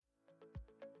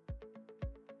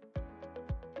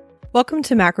Welcome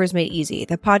to Macros Made Easy,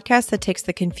 the podcast that takes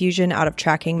the confusion out of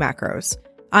tracking macros.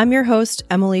 I'm your host,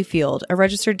 Emily Field, a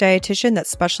registered dietitian that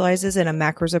specializes in a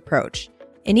macros approach.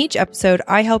 In each episode,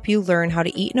 I help you learn how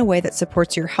to eat in a way that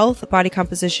supports your health, body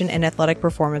composition, and athletic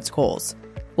performance goals.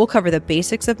 We'll cover the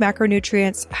basics of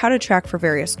macronutrients, how to track for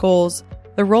various goals,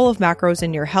 the role of macros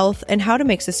in your health, and how to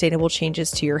make sustainable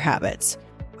changes to your habits.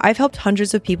 I've helped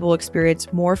hundreds of people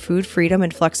experience more food freedom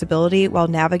and flexibility while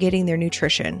navigating their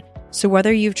nutrition. So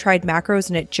whether you've tried macros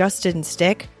and it just didn't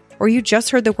stick, or you just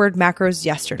heard the word macros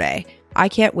yesterday, I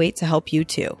can't wait to help you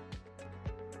too.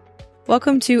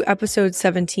 Welcome to episode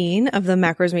 17 of the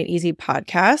Macros Made Easy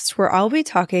podcast, where I'll be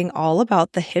talking all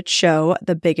about the hit show,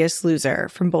 The Biggest Loser,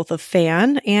 from both a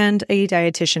fan and a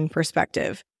dietitian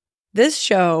perspective. This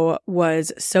show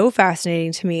was so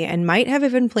fascinating to me and might have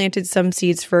even planted some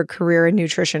seeds for a career in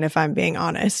nutrition, if I'm being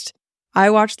honest. I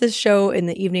watched this show in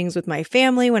the evenings with my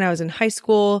family when I was in high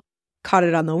school, caught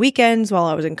it on the weekends while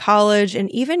I was in college, and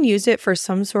even used it for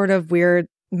some sort of weird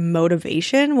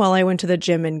motivation while I went to the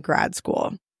gym in grad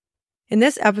school. In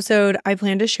this episode, I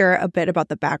plan to share a bit about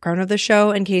the background of the show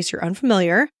in case you're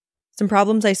unfamiliar, some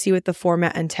problems I see with the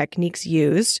format and techniques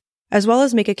used, as well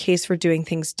as make a case for doing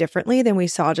things differently than we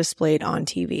saw displayed on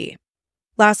TV.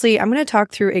 Lastly, I'm going to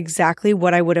talk through exactly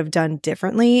what I would have done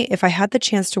differently if I had the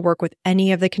chance to work with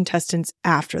any of the contestants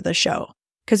after the show.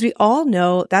 Because we all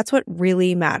know that's what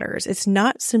really matters. It's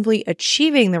not simply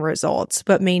achieving the results,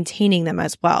 but maintaining them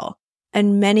as well.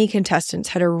 And many contestants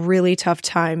had a really tough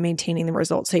time maintaining the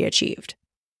results they achieved.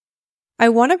 I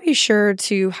want to be sure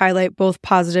to highlight both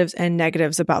positives and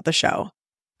negatives about the show.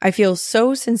 I feel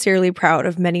so sincerely proud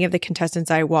of many of the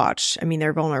contestants I watched. I mean,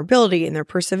 their vulnerability and their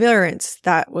perseverance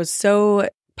that was so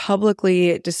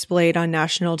publicly displayed on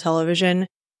national television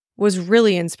was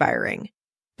really inspiring.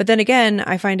 But then again,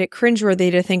 I find it cringeworthy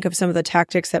to think of some of the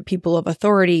tactics that people of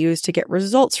authority use to get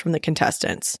results from the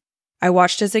contestants. I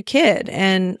watched as a kid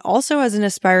and also as an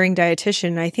aspiring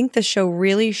dietitian. I think the show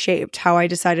really shaped how I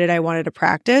decided I wanted to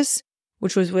practice,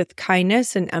 which was with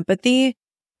kindness and empathy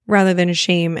rather than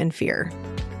shame and fear.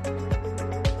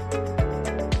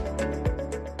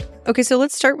 Okay, so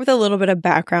let's start with a little bit of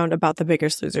background about The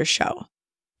Biggest Loser show.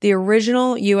 The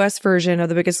original US version of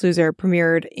The Biggest Loser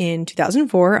premiered in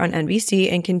 2004 on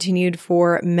NBC and continued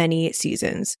for many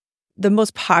seasons. The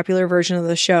most popular version of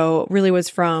the show really was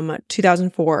from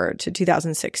 2004 to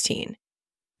 2016.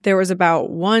 There was about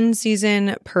one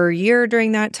season per year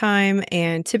during that time,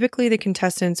 and typically the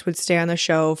contestants would stay on the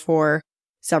show for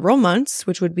several months,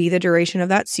 which would be the duration of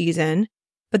that season.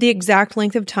 But the exact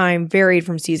length of time varied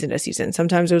from season to season.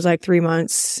 Sometimes it was like 3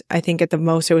 months. I think at the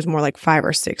most it was more like 5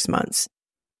 or 6 months.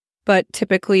 But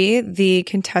typically, the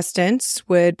contestants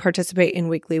would participate in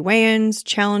weekly weigh-ins,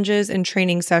 challenges, and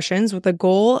training sessions with the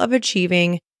goal of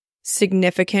achieving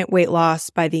significant weight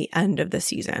loss by the end of the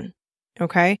season.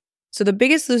 Okay? So the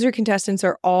Biggest Loser contestants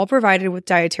are all provided with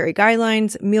dietary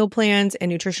guidelines, meal plans, and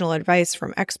nutritional advice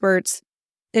from experts.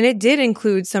 And it did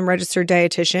include some registered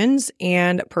dietitians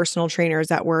and personal trainers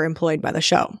that were employed by the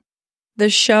show. The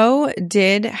show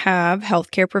did have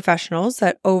healthcare professionals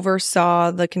that oversaw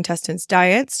the contestants'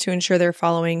 diets to ensure they're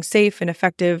following safe and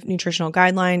effective nutritional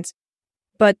guidelines.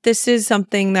 But this is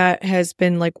something that has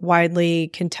been widely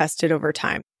contested over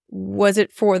time. Was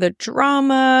it for the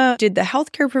drama? Did the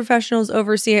healthcare professionals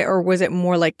oversee it? Or was it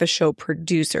more like the show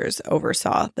producers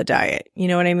oversaw the diet? You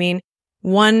know what I mean?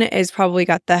 One is probably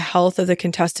got the health of the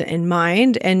contestant in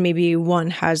mind, and maybe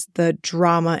one has the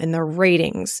drama and the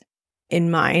ratings in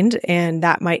mind, and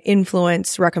that might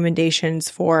influence recommendations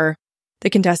for the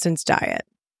contestants' diet.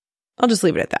 I'll just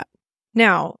leave it at that.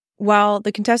 Now, while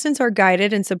the contestants are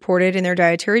guided and supported in their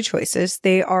dietary choices,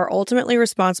 they are ultimately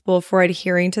responsible for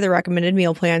adhering to the recommended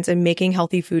meal plans and making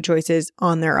healthy food choices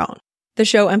on their own. The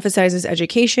show emphasizes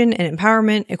education and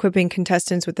empowerment, equipping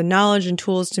contestants with the knowledge and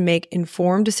tools to make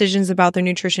informed decisions about their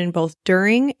nutrition both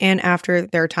during and after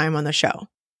their time on the show.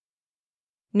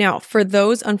 Now, for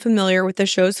those unfamiliar with the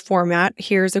show's format,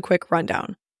 here's a quick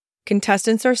rundown.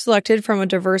 Contestants are selected from a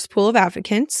diverse pool of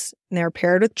applicants, and they're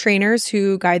paired with trainers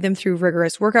who guide them through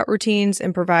rigorous workout routines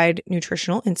and provide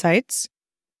nutritional insights.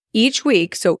 Each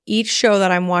week, so each show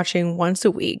that I'm watching once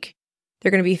a week,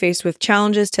 they're going to be faced with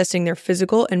challenges testing their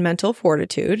physical and mental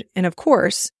fortitude. And of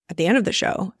course, at the end of the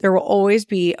show, there will always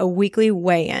be a weekly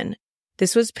weigh-in.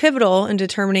 This was pivotal in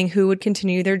determining who would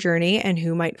continue their journey and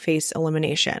who might face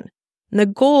elimination. And the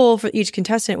goal for each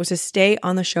contestant was to stay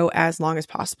on the show as long as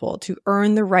possible, to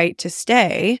earn the right to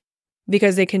stay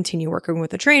because they continue working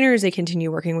with the trainers, they continue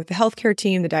working with the healthcare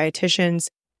team, the dietitians,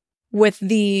 with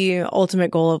the ultimate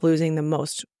goal of losing the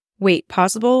most weight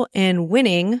possible and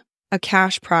winning a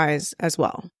cash prize as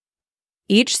well.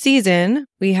 Each season,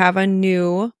 we have a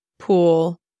new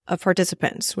pool of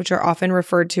participants, which are often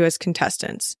referred to as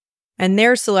contestants, and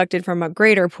they're selected from a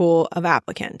greater pool of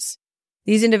applicants.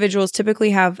 These individuals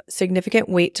typically have significant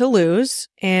weight to lose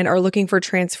and are looking for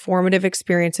transformative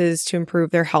experiences to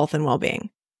improve their health and well-being.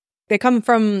 They come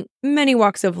from many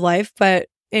walks of life, but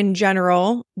in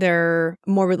general, they're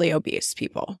morbidly obese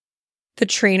people. The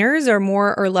trainers are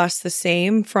more or less the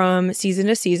same from season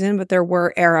to season, but there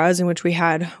were eras in which we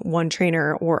had one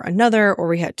trainer or another, or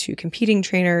we had two competing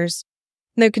trainers.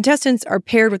 The contestants are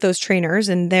paired with those trainers,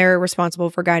 and they're responsible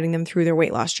for guiding them through their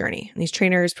weight loss journey. And these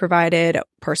trainers provided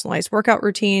personalized workout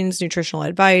routines, nutritional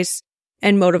advice,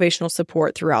 and motivational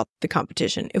support throughout the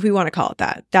competition, if we want to call it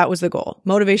that. That was the goal,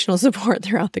 motivational support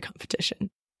throughout the competition.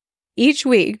 Each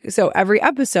week, so every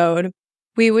episode,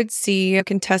 we would see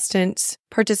contestants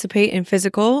participate in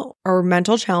physical or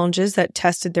mental challenges that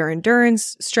tested their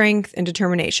endurance, strength, and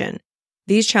determination.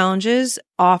 These challenges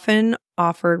often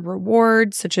offered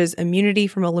rewards such as immunity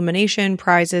from elimination,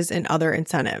 prizes, and other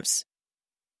incentives.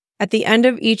 At the end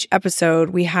of each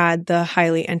episode, we had the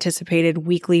highly anticipated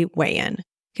weekly weigh-in.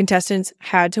 Contestants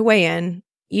had to weigh in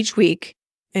each week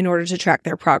in order to track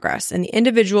their progress. And the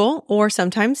individual, or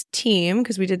sometimes team,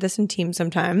 because we did this in teams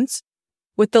sometimes,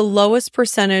 with the lowest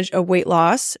percentage of weight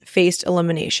loss faced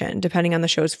elimination, depending on the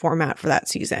show's format for that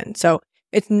season. So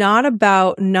it's not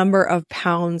about number of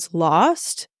pounds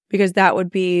lost, because that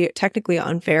would be technically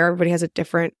unfair. Everybody has a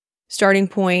different starting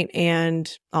point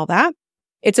and all that.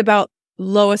 It's about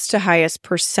lowest to highest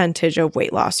percentage of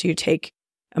weight loss. You take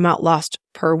amount lost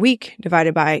per week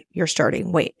divided by your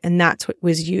starting weight. And that's what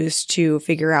was used to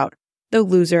figure out the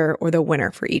loser or the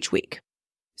winner for each week.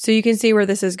 So you can see where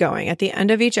this is going. At the end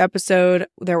of each episode,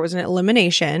 there was an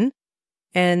elimination.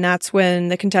 And that's when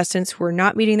the contestants who were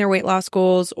not meeting their weight loss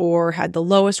goals or had the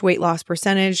lowest weight loss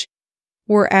percentage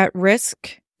were at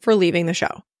risk for leaving the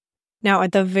show. Now,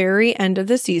 at the very end of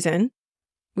the season,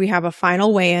 we have a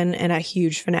final weigh-in and a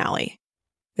huge finale.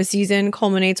 The season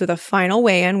culminates with a final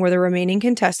weigh-in where the remaining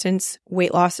contestants'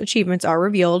 weight loss achievements are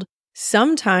revealed.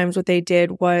 Sometimes what they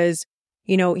did was,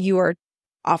 you are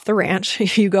off the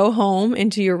ranch, you go home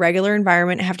into your regular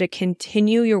environment and have to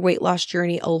continue your weight loss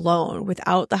journey alone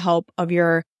without the help of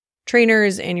your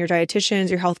trainers and your dietitians,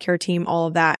 your healthcare team, all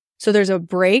of that. So there's a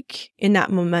break in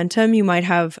that momentum you might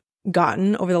have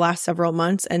gotten over the last several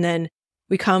months. And then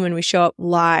we come and we show up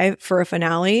live for a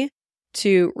finale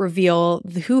to reveal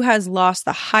who has lost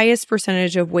the highest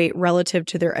percentage of weight relative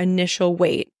to their initial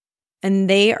weight. And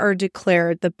they are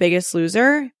declared the biggest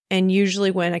loser and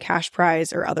usually win a cash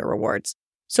prize or other rewards.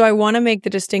 So I want to make the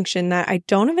distinction that I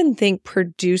don't even think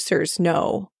producers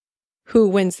know who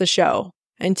wins the show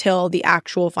until the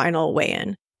actual final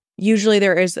weigh-in. Usually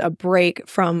there is a break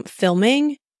from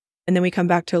filming and then we come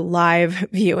back to live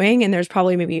viewing, and there's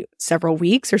probably maybe several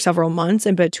weeks or several months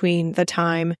in between the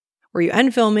time where you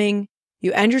end filming,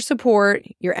 you end your support,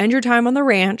 you end your time on the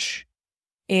ranch,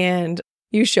 and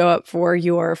you show up for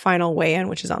your final weigh-in,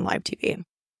 which is on live TV.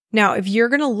 Now, if you're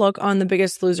going to look on the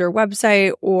Biggest Loser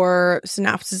website or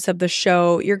synopsis of the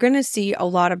show, you're going to see a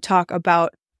lot of talk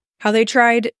about how they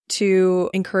tried to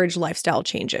encourage lifestyle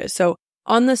changes. So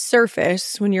on the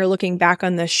surface, when you're looking back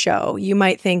on this show, you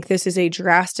might think this is a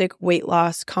drastic weight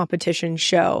loss competition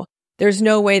show. There's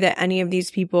no way that any of these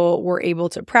people were able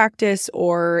to practice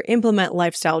or implement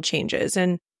lifestyle changes.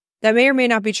 And that may or may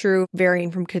not be true,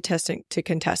 varying from contestant to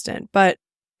contestant. But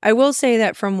I will say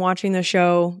that from watching the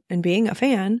show and being a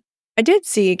fan, I did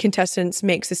see contestants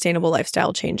make sustainable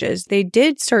lifestyle changes. They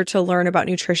did start to learn about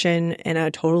nutrition in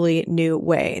a totally new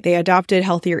way. They adopted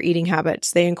healthier eating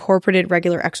habits. They incorporated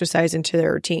regular exercise into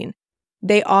their routine.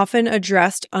 They often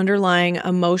addressed underlying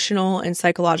emotional and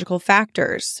psychological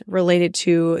factors related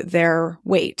to their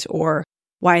weight or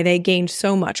why they gained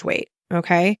so much weight.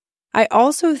 Okay. I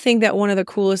also think that one of the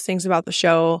coolest things about the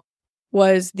show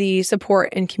was the support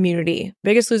and community.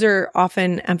 Biggest Loser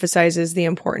often emphasizes the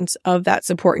importance of that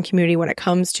support and community when it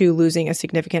comes to losing a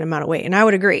significant amount of weight. And I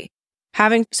would agree.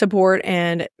 Having support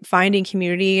and finding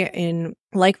community in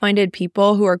like-minded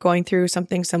people who are going through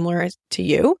something similar to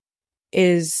you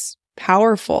is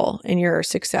powerful in your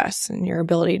success and your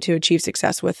ability to achieve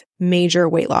success with major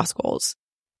weight loss goals.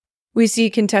 We see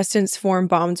contestants form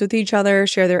bonds with each other,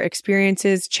 share their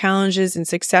experiences, challenges, and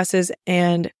successes,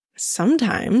 and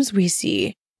sometimes we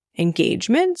see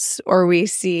engagements or we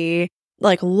see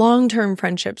like long-term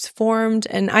friendships formed.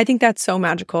 And I think that's so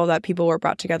magical that people were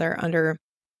brought together under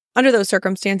those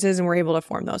circumstances and were able to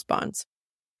form those bonds.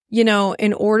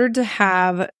 In order to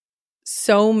have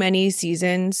so many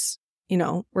seasons,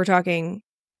 we're talking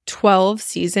 12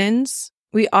 seasons,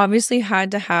 we obviously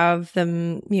had to have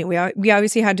them, we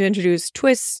obviously had to introduce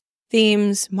twists,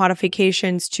 themes,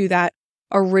 modifications to that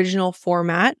original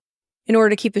format in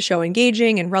order to keep the show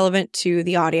engaging and relevant to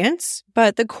the audience.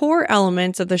 But the core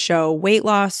elements of the show, weight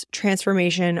loss,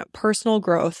 transformation, personal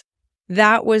growth,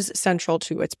 that was central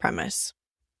to its premise.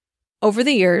 Over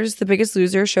the years, The Biggest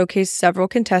Loser showcased several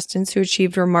contestants who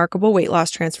achieved remarkable weight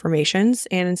loss transformations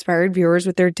and inspired viewers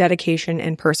with their dedication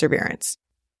and perseverance.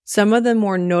 Some of the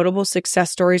more notable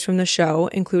success stories from the show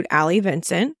include Allie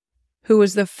Vincent, who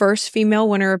was the first female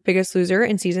winner of Biggest Loser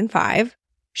in season 5.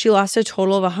 She lost a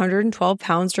total of 112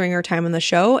 pounds during her time on the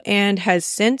show and has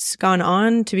since gone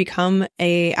on to become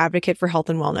an advocate for health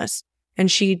and wellness.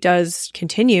 And she does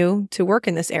continue to work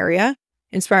in this area,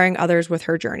 inspiring others with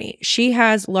her journey. She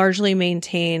has largely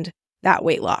maintained that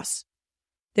weight loss.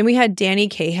 Then we had Danny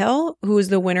Cahill, who was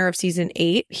the winner of season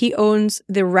 8. He owns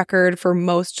the record for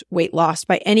most weight loss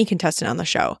by any contestant on the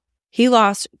show. He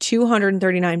lost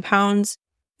 239 pounds,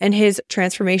 and his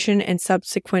transformation and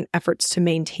subsequent efforts to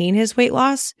maintain his weight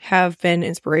loss have been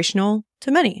inspirational to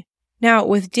many. Now,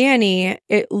 with Danny,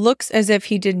 it looks as if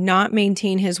he did not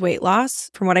maintain his weight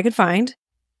loss, from what I could find.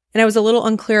 And I was a little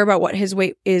unclear about what his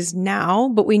weight is now,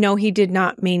 but we know he did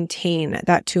not maintain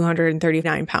that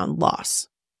 239-pound loss.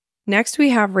 Next, we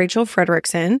have Rachel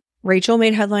Fredrickson. Rachel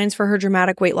made headlines for her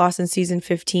dramatic weight loss in season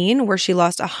 15, where she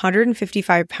lost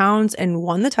 155 pounds and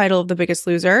won the title of The Biggest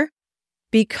Loser.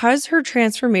 Because her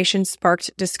transformation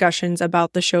sparked discussions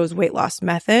about the show's weight loss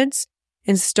methods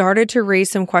and started to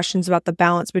raise some questions about the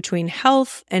balance between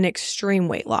health and extreme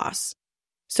weight loss.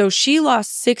 So she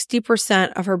lost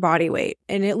 60% of her body weight,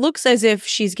 and it looks as if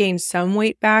she's gained some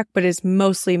weight back, but is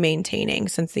mostly maintaining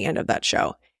since the end of that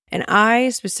show. And I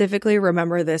specifically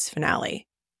remember this finale.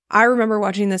 I remember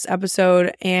watching this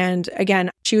episode, and again,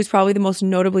 she was probably the most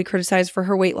notably criticized for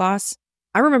her weight loss.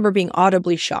 I remember being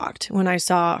audibly shocked when I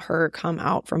saw her come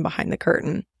out from behind the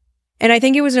curtain. And I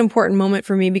think it was an important moment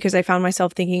for me because I found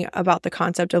myself thinking about the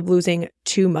concept of losing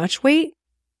too much weight.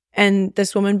 And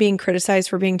this woman being criticized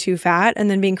for being too fat and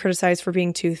then being criticized for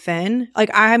being too thin.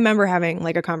 Like, I remember having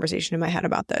like a conversation in my head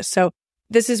about this. So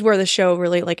this is where the show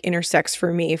really like intersects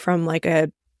for me from like a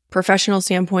professional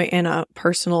standpoint and a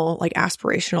personal, like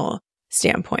aspirational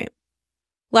standpoint.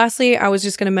 Lastly, I was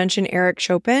just going to mention Eric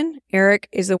Chopin. Eric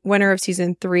is the winner of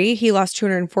season 3. He lost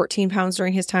 214 pounds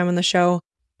during his time on the show.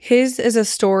 His is a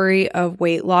story of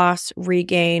weight loss,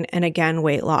 regain, and again,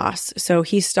 weight loss. So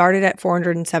he started at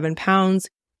 407 pounds.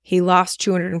 He lost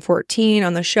 214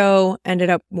 on the show, ended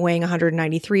up weighing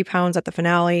 193 pounds at the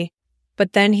finale.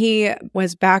 But then he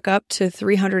was back up to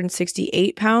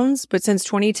 368 pounds. But since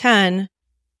 2010,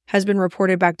 has been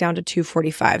reported back down to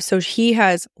 245. So he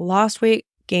has lost weight,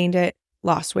 gained it,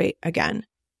 lost weight again.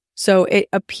 So it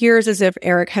appears as if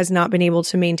Eric has not been able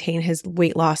to maintain his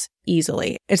weight loss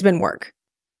easily. It's been work.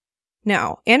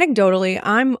 Now, anecdotally,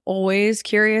 I'm always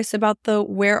curious about the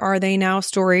where are they now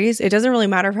stories. It doesn't really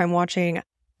matter if I'm watching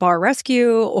Bar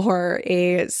Rescue or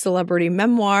a celebrity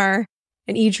memoir,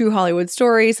 an E! True Hollywood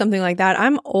story, something like that.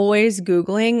 I'm always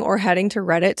Googling or heading to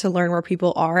Reddit to learn where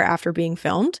people are after being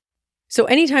filmed. So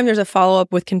anytime there's a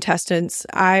follow-up with contestants,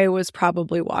 I was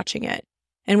probably watching it.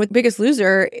 And with Biggest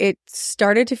Loser, it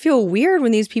started to feel weird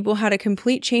when these people had a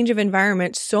complete change of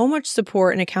environment, so much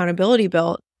support and accountability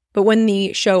built. But when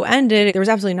the show ended, there was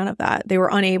absolutely none of that. They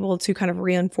were unable to kind of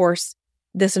reinforce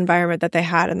this environment that they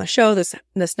had in the show, this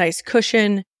nice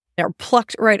cushion. They're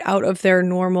plucked right out of their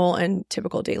normal and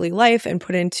typical daily life and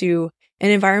put into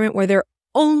an environment where their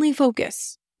only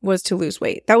focus was to lose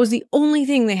weight. That was the only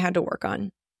thing they had to work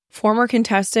on. Former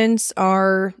contestants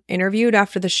are interviewed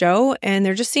after the show, and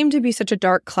there just seemed to be such a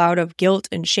dark cloud of guilt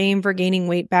and shame for gaining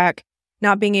weight back,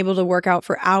 not being able to work out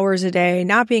for hours a day,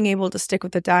 not being able to stick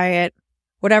with the diet,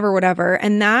 whatever.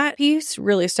 And that piece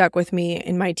really stuck with me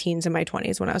in my teens and my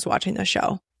 20s when I was watching the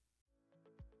show.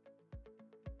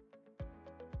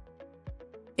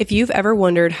 If you've ever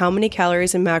wondered how many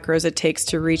calories and macros it takes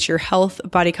to reach your health,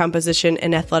 body composition,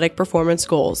 and athletic performance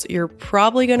goals, you're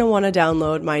probably going to want to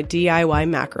download my DIY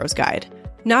macros guide.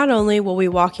 Not only will we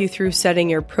walk you through setting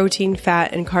your protein,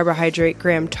 fat, and carbohydrate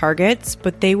gram targets,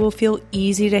 but they will feel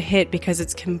easy to hit because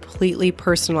it's completely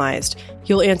personalized.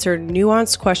 You'll answer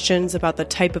nuanced questions about the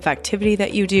type of activity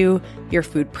that you do, your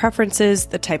food preferences,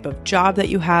 the type of job that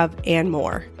you have, and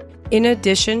more. In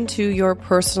addition to your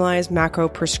personalized macro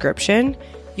prescription,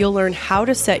 you'll learn how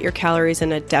to set your calories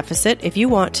in a deficit if you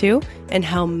want to, and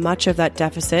how much of that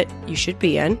deficit you should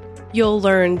be in. You'll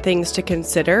learn things to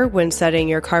consider when setting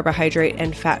your carbohydrate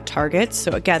and fat targets,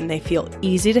 so again, they feel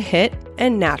easy to hit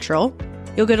and natural.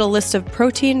 You'll get a list of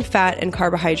protein, fat, and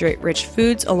carbohydrate-rich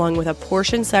foods along with a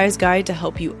portion size guide to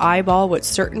help you eyeball what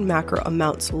certain macro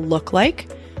amounts look like.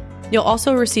 You'll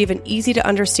also receive an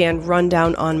easy-to-understand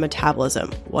rundown on metabolism,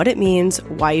 what it means,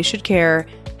 why you should care,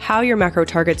 how your macro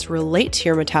targets relate to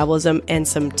your metabolism, and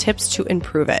some tips to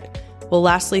improve it. We'll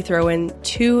lastly throw in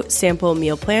 2 sample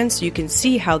meal plans so you can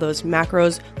see how those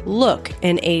macros look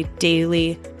in a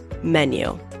daily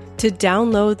menu. To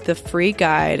download the free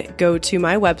guide, go to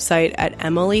my website at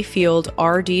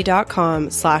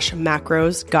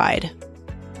emilyfieldrd.com/macrosguide.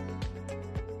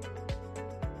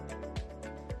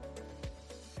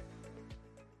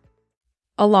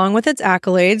 Along with its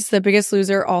accolades, The Biggest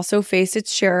Loser also faced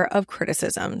its share of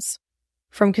criticisms.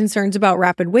 From concerns about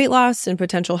rapid weight loss and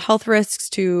potential health risks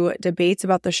to debates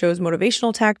about the show's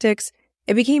motivational tactics,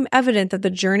 it became evident that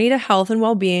the journey to health and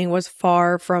well-being was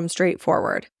far from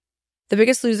straightforward. The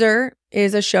Biggest Loser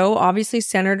is a show obviously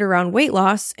centered around weight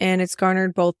loss, and it's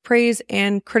garnered both praise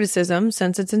and criticism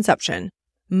since its inception.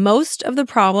 Most of the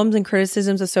problems and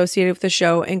criticisms associated with the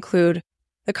show include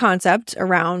the concept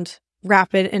around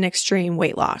rapid and extreme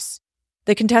weight loss.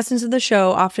 The contestants of the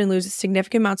show often lose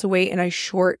significant amounts of weight in a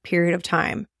short period of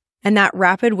time, and that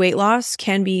rapid weight loss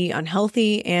can be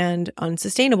unhealthy and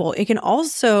unsustainable. It can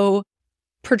also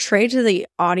portray to the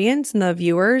audience and the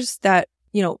viewers that,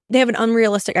 they have an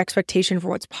unrealistic expectation for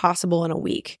what's possible in a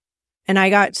week. And I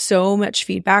got so much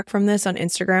feedback from this on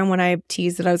Instagram when I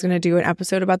teased that I was going to do an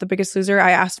episode about The Biggest Loser.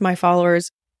 I asked my followers,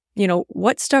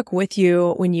 what stuck with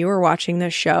you when you were watching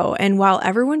this show? And while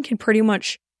everyone can pretty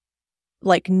much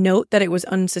note that it was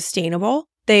unsustainable,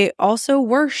 they also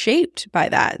were shaped by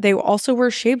that. They also were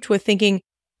shaped with thinking,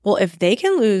 well, if they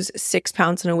can lose 6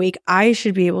 pounds in a week, I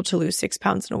should be able to lose 6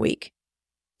 pounds in a week.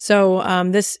 So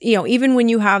this, even when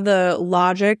you have the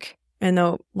logic and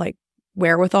the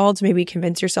wherewithal to maybe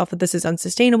convince yourself that this is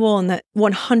unsustainable and that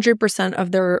 100%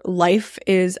 of their life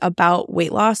is about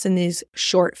weight loss in these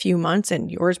short few months and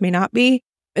yours may not be,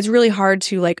 it's really hard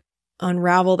to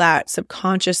unravel that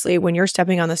subconsciously when you're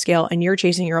stepping on the scale and you're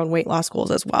chasing your own weight loss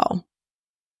goals as well.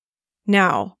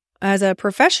 Now, as a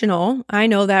professional, I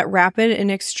know that rapid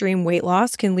and extreme weight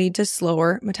loss can lead to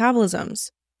slower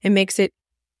metabolisms. It makes it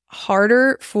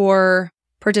harder for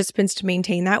participants to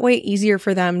maintain that weight, easier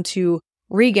for them to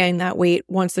regain that weight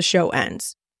once the show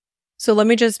ends. So let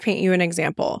me just paint you an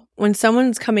example. When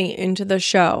someone's coming into the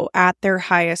show at their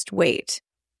highest weight,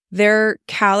 their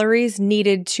calories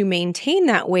needed to maintain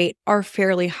that weight are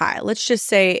fairly high. Let's just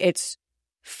say it's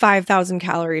 5,000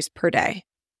 calories per day.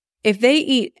 If they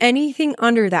eat anything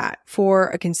under that for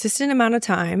a consistent amount of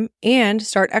time and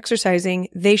start exercising,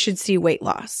 they should see weight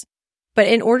loss. But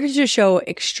in order to show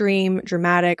extreme,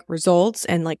 dramatic results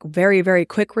and very, very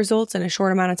quick results in a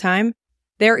short amount of time,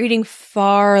 they're eating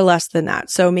far less than that.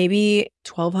 So maybe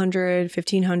 1,200,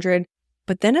 1,500.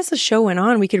 But then as the show went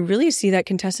on, we could really see that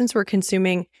contestants were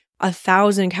consuming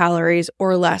 1,000 calories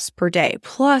or less per day.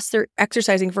 Plus, they're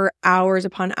exercising for hours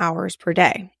upon hours per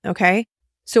day. Okay.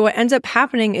 So what ends up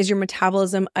happening is your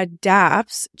metabolism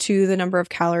adapts to the number of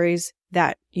calories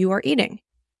that you are eating.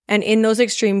 And in those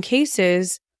extreme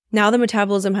cases, now the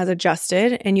metabolism has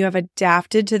adjusted and you have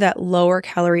adapted to that lower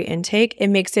calorie intake. It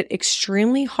makes it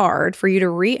extremely hard for you to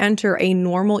re-enter a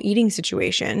normal eating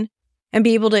situation and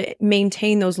be able to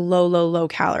maintain those low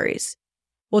calories.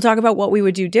 We'll talk about what we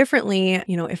would do differently,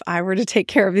 if I were to take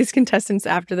care of these contestants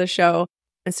after the show,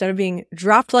 instead of being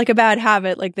dropped like a bad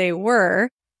habit like they were.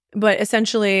 But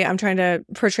essentially, I'm trying to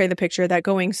portray the picture that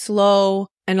going slow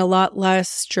and a lot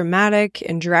less dramatic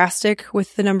and drastic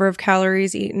with the number of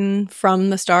calories eaten from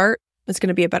the start is going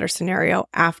to be a better scenario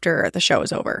after the show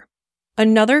is over.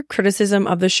 Another criticism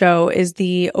of the show is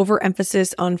the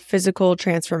overemphasis on physical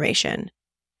transformation.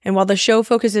 And while the show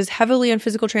focuses heavily on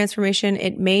physical transformation,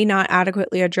 it may not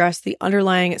adequately address the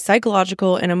underlying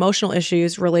psychological and emotional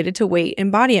issues related to weight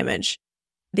and body image.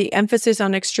 The emphasis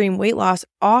on extreme weight loss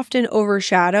often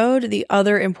overshadowed the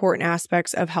other important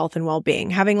aspects of health and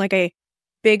well-being. Having a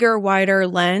bigger, wider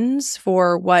lens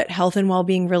for what health and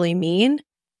well-being really mean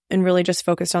and really just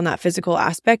focused on that physical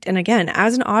aspect. And again,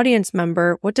 as an audience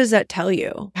member, what does that tell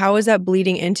you? How is that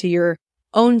bleeding into your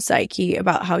own psyche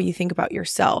about how you think about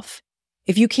yourself?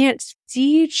 If you can't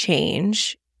see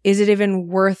change, is it even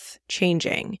worth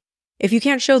changing? If you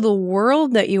can't show the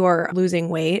world that you are losing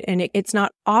weight and it's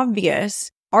not obvious,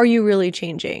 are you really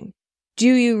changing? Do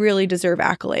you really deserve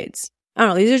accolades? I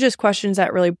don't know. These are just questions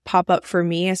that really pop up for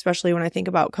me, especially when I think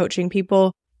about coaching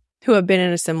people who have been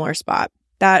in a similar spot.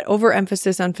 That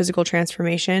overemphasis on physical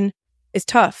transformation is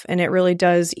tough, and it really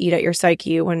does eat at your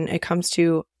psyche when it comes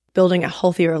to building a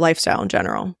healthier lifestyle in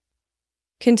general.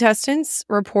 Contestants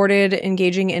reported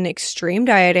engaging in extreme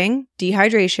dieting,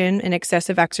 dehydration, and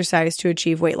excessive exercise to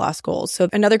achieve weight loss goals. So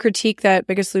another critique that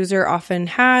Biggest Loser often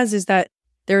has is that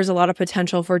there's a lot of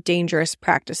potential for dangerous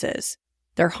practices.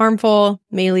 They're harmful,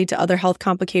 may lead to other health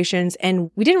complications,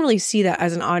 and we didn't really see that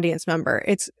as an audience member.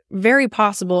 It's very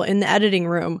possible in the editing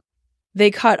room,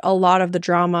 they cut a lot of the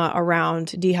drama around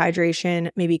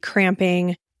dehydration, maybe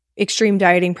cramping, extreme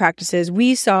dieting practices.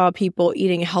 We saw people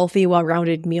eating healthy,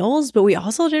 well-rounded meals, but we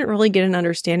also didn't really get an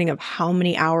understanding of how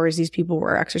many hours these people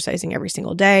were exercising every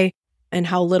single day and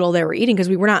how little they were eating because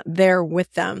we were not there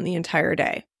with them the entire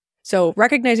day. So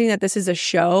recognizing that this is a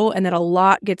show and that a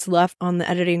lot gets left on the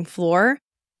editing floor,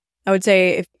 I would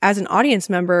say if, as an audience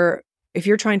member, if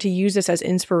you're trying to use this as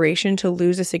inspiration to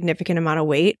lose a significant amount of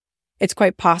weight, it's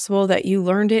quite possible that you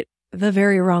learned it the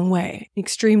very wrong way.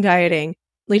 Extreme dieting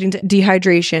leading to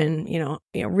dehydration,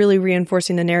 really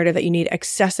reinforcing the narrative that you need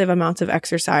excessive amounts of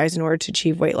exercise in order to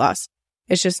achieve weight loss.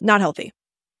 It's just not healthy.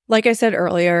 Like I said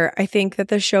earlier, I think that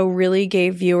the show really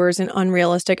gave viewers an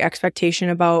unrealistic expectation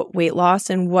about weight loss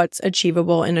and what's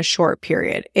achievable in a short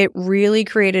period. It really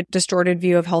created a distorted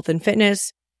view of health and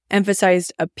fitness,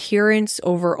 emphasized appearance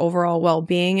over overall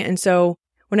well-being. And so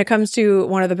when it comes to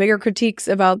one of the bigger critiques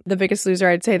about The Biggest Loser,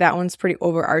 I'd say that one's pretty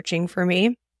overarching for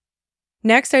me.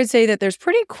 Next, I'd say that there's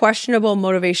pretty questionable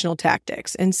motivational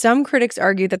tactics, and some critics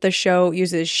argue that the show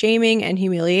uses shaming and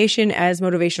humiliation as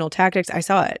motivational tactics. I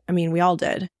saw it. I mean, we all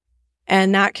did.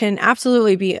 And that can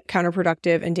absolutely be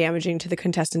counterproductive and damaging to the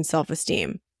contestants'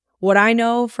 self-esteem. What I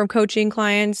know from coaching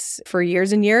clients for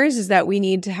years and years is that we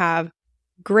need to have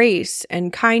grace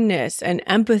and kindness and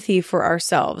empathy for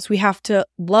ourselves. We have to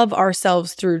love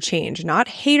ourselves through change, not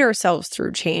hate ourselves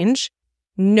through change.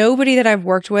 Nobody that I've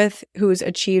worked with who's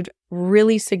achieved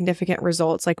really significant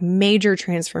results, like major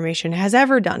transformation, has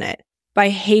ever done it by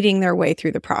hating their way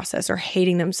through the process or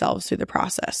hating themselves through the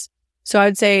process. So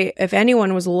I'd say if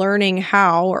anyone was learning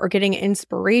how or getting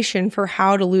inspiration for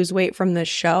how to lose weight from this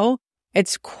show,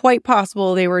 it's quite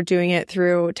possible they were doing it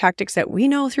through tactics that we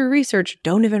know through research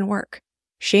don't even work.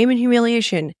 Shame and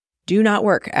humiliation do not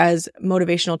work as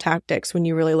motivational tactics when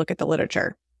you really look at the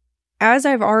literature. As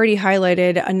I've already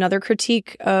highlighted, another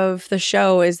critique of the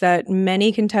show is that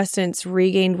many contestants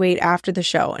regained weight after the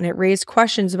show, and it raised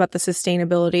questions about the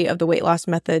sustainability of the weight loss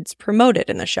methods promoted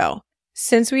in the show.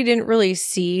 Since we didn't really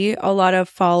see a lot of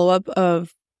follow-up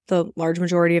of the large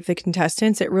majority of the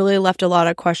contestants, it really left a lot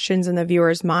of questions in the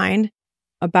viewer's mind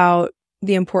about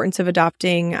the importance of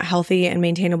adopting healthy and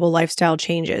maintainable lifestyle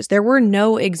changes. There were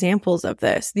no examples of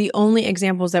this. The only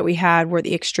examples that we had were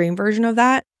the extreme version of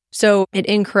that. So it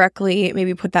incorrectly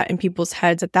maybe put that in people's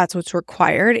heads that that's what's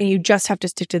required, and you just have to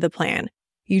stick to the plan.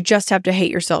 You just have to hate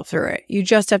yourself through it. You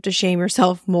just have to shame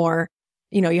yourself more.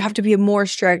 You have to be more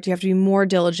strict. You have to be more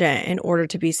diligent in order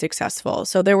to be successful.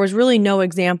 So there was really no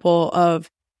example of,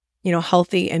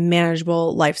 healthy and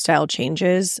manageable lifestyle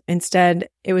changes. Instead,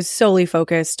 it was solely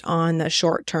focused on the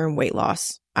short-term weight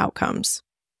loss outcomes.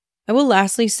 I will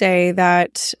lastly say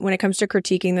that when it comes to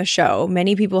critiquing the show,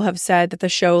 many people have said that the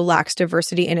show lacks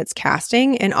diversity in its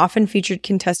casting and often featured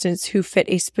contestants who fit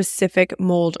a specific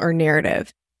mold or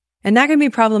narrative. And that can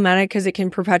be problematic because it can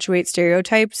perpetuate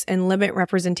stereotypes and limit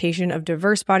representation of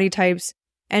diverse body types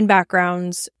and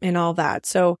backgrounds and all that.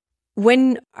 So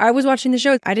when I was watching the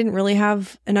show, I didn't really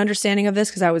have an understanding of this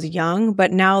because I was young.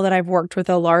 But now that I've worked with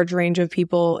a large range of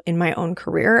people in my own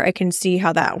career, I can see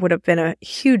how that would have been a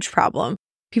huge problem.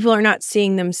 People are not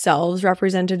seeing themselves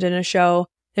represented in a show.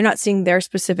 They're not seeing their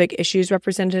specific issues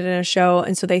represented in a show.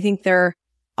 And so they think they're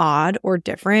odd or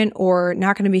different or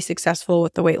not going to be successful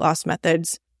with the weight loss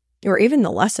methods or even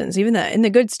the lessons, even in the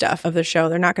good stuff of the show.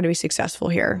 They're not going to be successful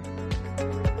here.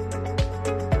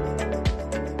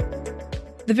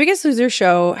 The Biggest Loser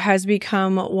show has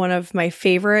become one of my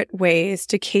favorite ways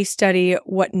to case study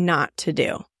what not to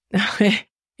do.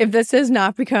 If this has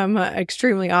not become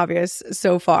extremely obvious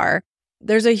so far,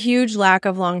 there's a huge lack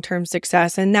of long-term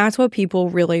success, and that's what people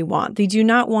really want. They do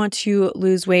not want to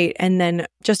lose weight and then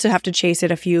just to have to chase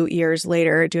it a few years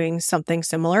later doing something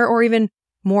similar or even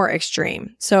more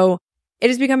extreme. So it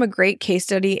has become a great case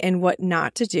study in what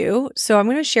not to do. So I'm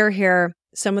going to share here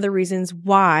some of the reasons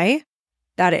why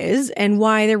that is and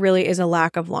why there really is a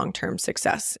lack of long-term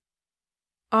success.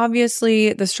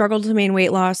 Obviously, the struggle to maintain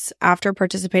weight loss after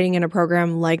participating in a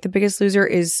program like The Biggest Loser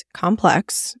is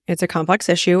complex. It's a complex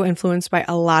issue influenced by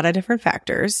a lot of different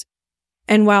factors.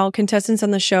 And while contestants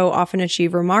on the show often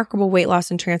achieve remarkable weight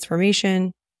loss and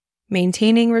transformation,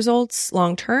 maintaining results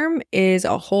long-term is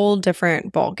a whole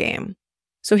different ballgame.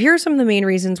 So here are some of the main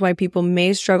reasons why people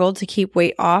may struggle to keep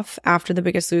weight off after The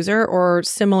Biggest Loser or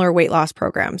similar weight loss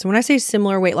programs. And when I say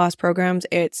similar weight loss programs,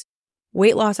 it's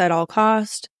weight loss at all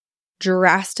cost,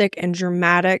 drastic and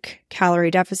dramatic calorie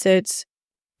deficits,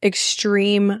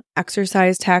 extreme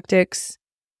exercise tactics,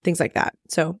 things like that.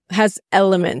 So it has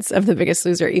elements of The Biggest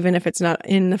Loser, even if it's not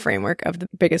in the framework of The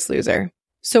Biggest Loser.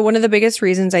 So one of the biggest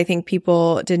reasons I think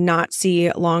people did not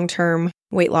see long-term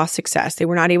weight loss success, they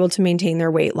were not able to maintain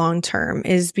their weight long-term,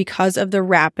 is because of the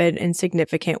rapid and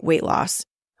significant weight loss,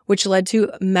 which led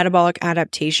to metabolic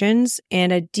adaptations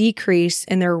and a decrease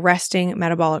in their resting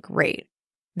metabolic rate.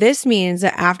 This means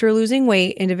that after losing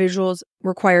weight, individuals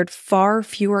required far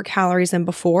fewer calories than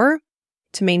before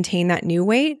to maintain that new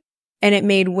weight, and it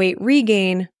made weight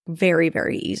regain very,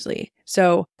 very easily.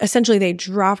 So essentially, they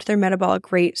dropped their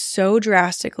metabolic rate so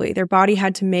drastically, their body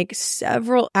had to make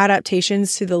several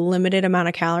adaptations to the limited amount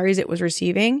of calories it was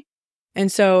receiving.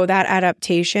 And so that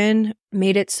adaptation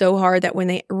made it so hard that when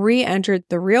they re-entered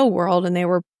the real world and they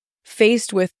were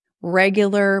faced with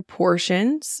regular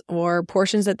portions or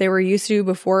portions that they were used to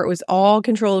before it was all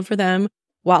controlled for them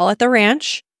while at the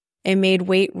ranch, it made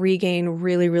weight regain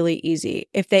really, really easy.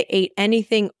 If they ate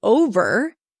anything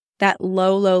over that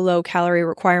low calorie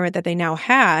requirement that they now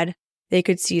had, they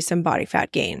could see some body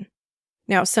fat gain.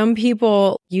 Now, some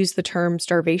people use the term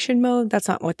starvation mode. That's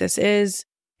not what this is.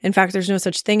 In fact, there's no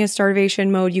such thing as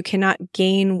starvation mode. You cannot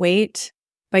gain weight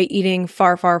by eating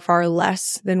far, far, far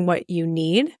less than what you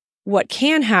need. What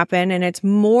can happen, and it's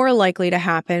more likely to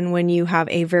happen when you have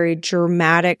a very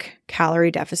dramatic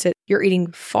calorie deficit, you're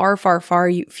eating far, far,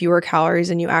 far fewer calories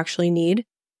than you actually need.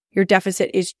 Your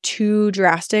deficit is too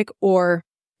drastic or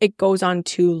it goes on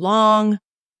too long,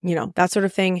 that sort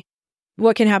of thing.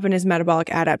 What can happen is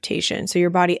metabolic adaptation. So your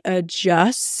body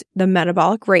adjusts the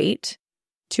metabolic rate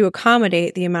to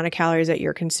accommodate the amount of calories that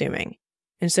you're consuming.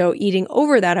 And so eating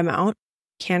over that amount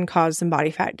can cause some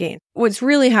body fat gain. What's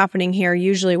really happening here,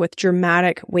 usually with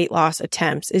dramatic weight loss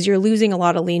attempts, is you're losing a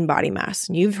lot of lean body mass.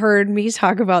 And you've heard me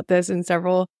talk about this in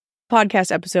several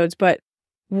podcast episodes, but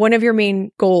one of your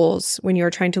main goals when you're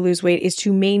trying to lose weight is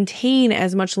to maintain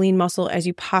as much lean muscle as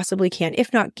you possibly can,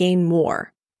 if not gain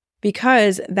more,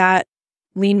 because that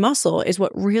lean muscle is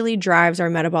what really drives our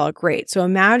metabolic rate. So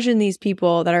imagine these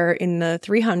people that are in the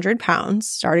 300 pounds,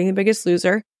 starting The Biggest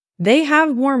Loser, they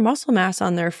have more muscle mass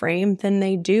on their frame than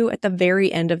they do at the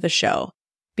very end of the show,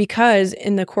 because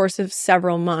in the course of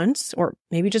several months, or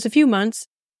maybe just a few months,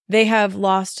 they have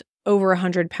lost over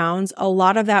 100 pounds. A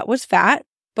lot of that was fat,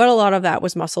 but a lot of that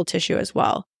was muscle tissue as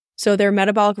well. So their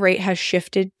metabolic rate has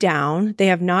shifted down. They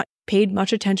have not paid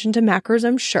much attention to macros,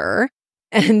 I'm sure,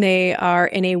 and they are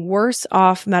in a worse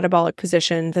off metabolic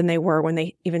position than they were when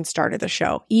they even started the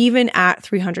show. Even at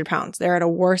 300 pounds, they're at a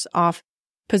worse off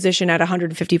position at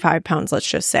 155 pounds, let's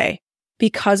just say,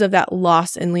 because of that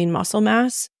loss in lean muscle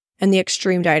mass and the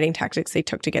extreme dieting tactics they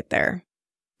took to get there.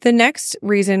 The next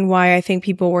reason why I think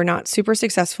people were not super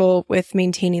successful with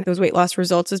maintaining those weight loss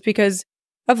results is because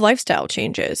of lifestyle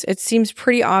changes. It seems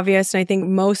pretty obvious, and I think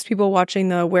most people watching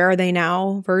the Where Are They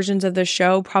Now versions of the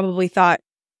show probably thought,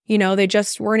 they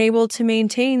just weren't able to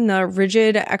maintain the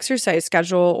rigid exercise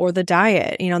schedule or the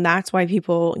diet. That's why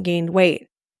people gained weight.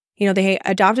 They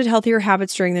adopted healthier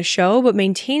habits during the show, but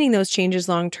maintaining those changes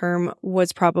long-term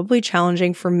was probably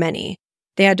challenging for many.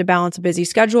 They had to balance a busy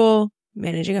schedule,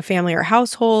 managing a family or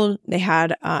household. They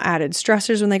had added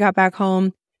stressors when they got back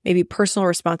home. Maybe personal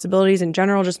responsibilities in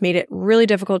general just made it really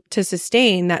difficult to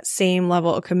sustain that same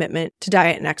level of commitment to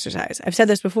diet and exercise. I've said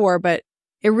this before, but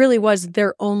it really was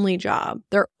their only job.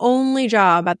 Their only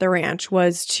job at the ranch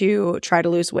was to try to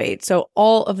lose weight. So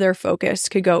all of their focus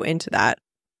could go into that.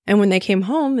 And when they came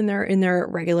home in their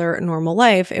regular normal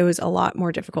life, it was a lot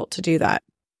more difficult to do that.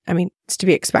 I mean, it's to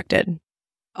be expected.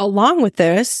 Along with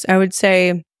this, I would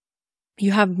say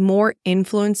you have more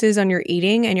influences on your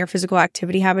eating and your physical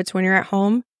activity habits when you're at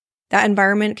home. That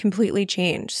environment completely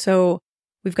changed. So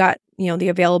we've got, the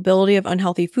availability of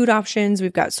unhealthy food options.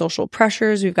 We've got social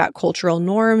pressures. We've got cultural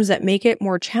norms that make it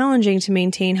more challenging to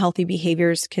maintain healthy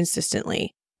behaviors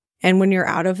consistently. And when you're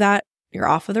out of that, you're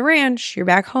off of the ranch, you're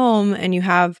back home, and you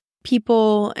have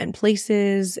people and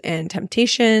places and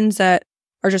temptations that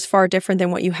are just far different than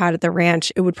what you had at the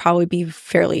ranch. It would probably be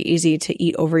fairly easy to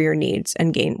eat over your needs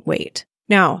and gain weight.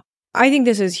 Now, I think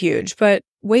this is huge, but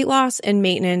weight loss and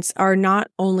maintenance are not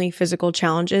only physical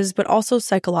challenges, but also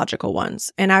psychological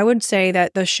ones. And I would say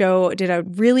that the show did a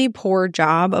really poor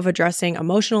job of addressing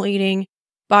emotional eating,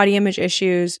 body image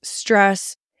issues,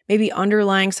 stress, maybe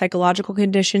underlying psychological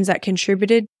conditions that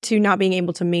contributed to not being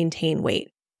able to maintain weight.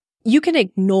 You can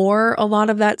ignore a lot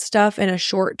of that stuff in a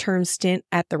short-term stint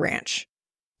at the ranch.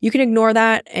 You can ignore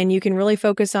that and you can really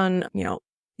focus on,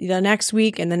 the next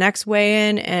week and the next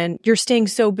weigh-in, and you're staying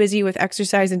so busy with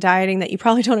exercise and dieting that you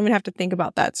probably don't even have to think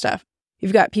about that stuff.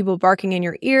 You've got people barking in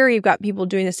your ear. You've got people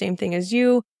doing the same thing as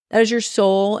you. That is your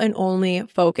sole and only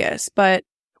focus. But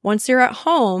once you're at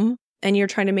home, and you're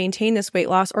trying to maintain this weight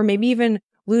loss or maybe even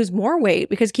lose more weight,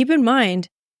 because keep in mind,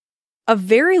 a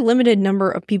very limited number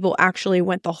of people actually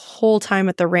went the whole time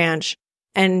at the ranch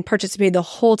and participated the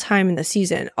whole time in the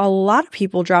season. A lot of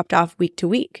people dropped off week to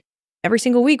week. Every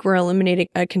single week, we're eliminating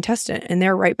a contestant and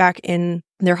they're right back in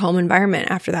their home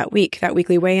environment after that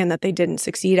weekly weigh-in that they didn't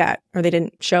succeed at or they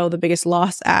didn't show the biggest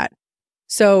loss at.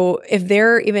 So if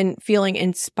they're even feeling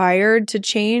inspired to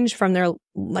change from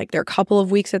their couple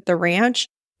of weeks at the ranch,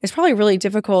 it's probably really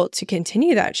difficult to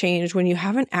continue that change when you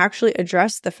haven't actually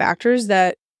addressed the factors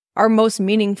that are most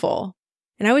meaningful.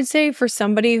 And I would say for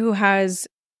somebody who has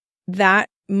that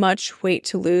much weight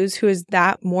to lose, who is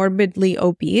that morbidly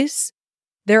obese,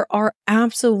 there are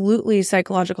absolutely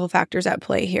psychological factors at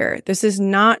play here. This is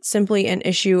not simply an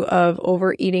issue of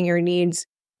overeating your needs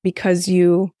because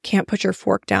you can't put your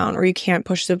fork down or you can't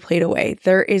push the plate away.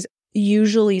 There is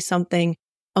usually something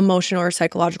emotional or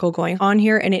psychological going on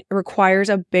here, and it requires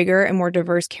a bigger and more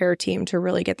diverse care team to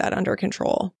really get that under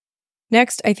control.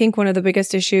 Next, I think one of the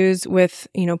biggest issues with,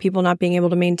 people not being able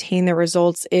to maintain their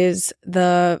results is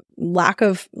the lack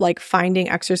of finding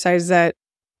exercise that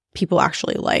people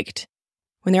actually liked.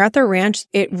 When they're at the ranch,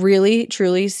 it really,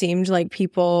 truly seemed like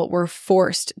people were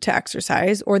forced to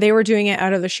exercise, or they were doing it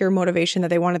out of the sheer motivation that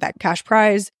they wanted that cash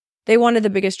prize. They wanted the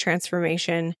biggest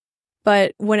transformation.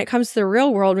 But when it comes to the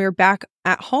real world, when you're back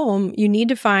at home, you need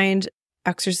to find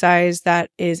exercise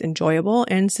that is enjoyable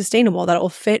and sustainable, that will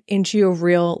fit into your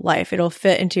real life. It'll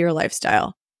fit into your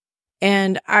lifestyle.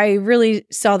 And I really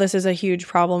saw this as a huge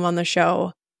problem on the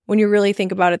show. When you really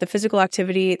think about it, the physical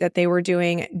activity that they were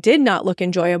doing did not look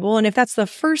enjoyable. And if that's the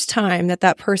first time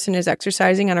that person is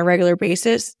exercising on a regular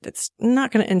basis, that's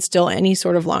not going to instill any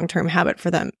sort of long-term habit for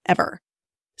them ever.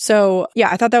 So yeah,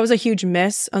 I thought that was a huge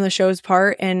miss on the show's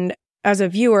part. And as a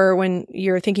viewer, when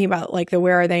you're thinking about the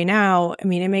where are they now, it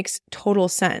makes total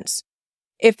sense.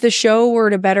 If the show were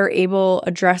to better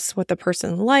address what the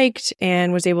person liked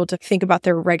and was able to think about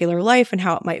their regular life and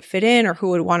how it might fit in or who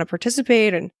would want to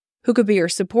participate and who could be your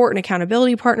support and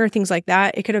accountability partner, things like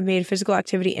that, it could have made physical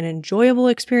activity an enjoyable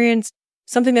experience,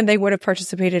 something that they would have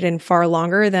participated in far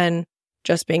longer than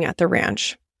just being at the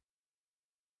ranch.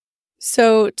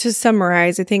 So to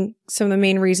summarize, I think some of the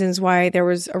main reasons why there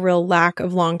was a real lack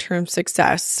of long-term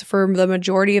success for the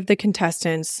majority of the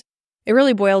contestants, it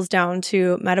really boils down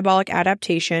to metabolic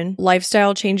adaptation,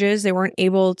 lifestyle changes. They weren't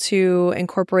able to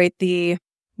incorporate the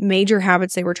major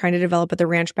habits they were trying to develop at the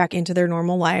ranch back into their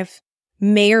normal life.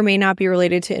 May or may not be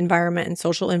related to environment and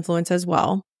social influence as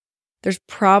well. There's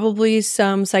probably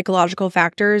some psychological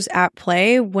factors at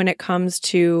play when it comes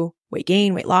to weight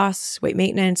gain, weight loss, weight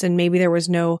maintenance, and maybe there was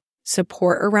no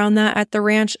support around that at the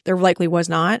ranch. There likely was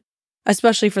not,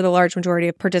 especially for the large majority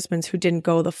of participants who didn't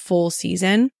go the full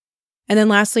season. And then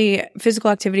lastly, physical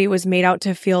activity was made out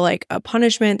to feel like a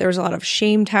punishment. There was a lot of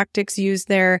shame tactics used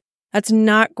there. That's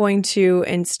not going to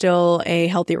instill a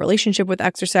healthy relationship with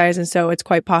exercise. And so it's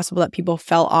quite possible that people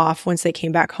fell off once they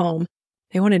came back home.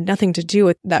 They wanted nothing to do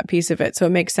with that piece of it. So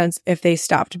it makes sense if they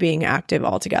stopped being active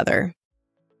altogether.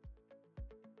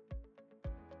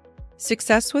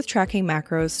 Success with tracking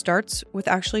macros starts with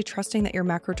actually trusting that your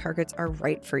macro targets are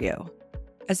right for you.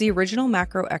 As the original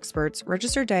macro experts,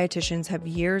 registered dietitians have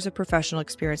years of professional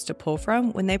experience to pull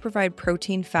from when they provide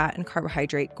protein, fat, and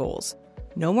carbohydrate goals.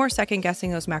 No more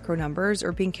second-guessing those macro numbers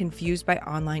or being confused by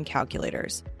online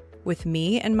calculators. With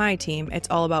me and my team, it's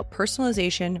all about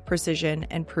personalization, precision,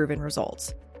 and proven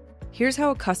results. Here's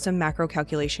how a custom macro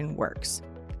calculation works.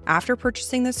 After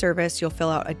purchasing the service, you'll fill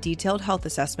out a detailed health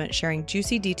assessment sharing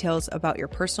juicy details about your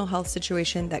personal health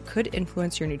situation that could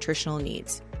influence your nutritional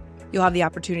needs. You'll have the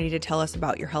opportunity to tell us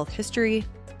about your health history,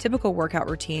 typical workout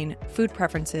routine, food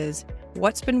preferences,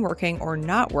 what's been working or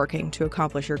not working to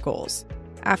accomplish your goals.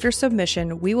 After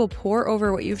submission, we will pour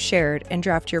over what you've shared and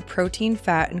draft your protein,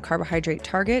 fat, and carbohydrate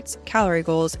targets, calorie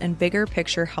goals, and bigger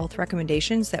picture health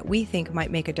recommendations that we think might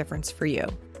make a difference for you.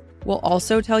 We'll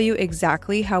also tell you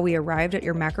exactly how we arrived at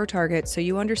your macro targets so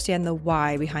you understand the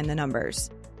why behind the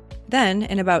numbers. Then,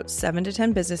 in about 7 to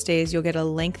 10 business days, you'll get a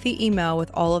lengthy email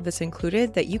with all of this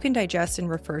included that you can digest and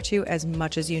refer to as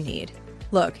much as you need.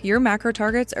 Look, your macro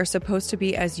targets are supposed to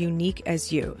be as unique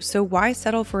as you, so why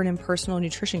settle for an impersonal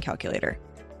nutrition calculator?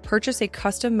 Purchase a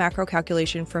custom macro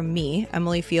calculation from me,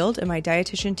 Emily Field, and my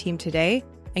dietitian team today,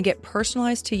 and get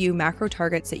personalized to you macro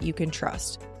targets that you can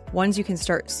trust, ones you can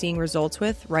start seeing results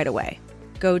with right away.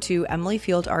 Go to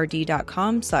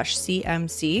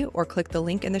emilyfieldrd.com/CMC or click the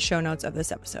link in the show notes of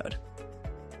this episode.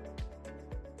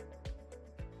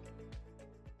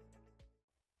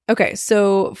 Okay,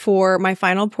 so for my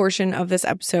final portion of this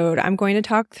episode, I'm going to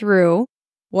talk through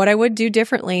what I would do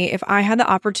differently if I had the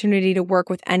opportunity to work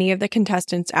with any of the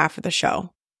contestants after the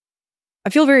show. I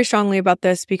feel very strongly about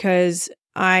this because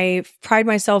I pride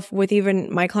myself with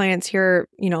even my clients here,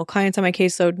 clients on my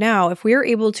caseload now. If we are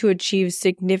able to achieve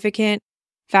significant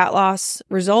fat loss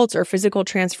results or physical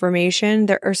transformation,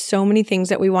 there are so many things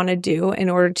that we want to do in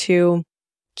order to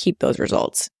keep those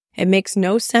results. It makes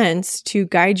no sense to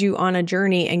guide you on a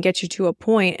journey and get you to a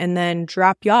point and then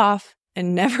drop you off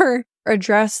and never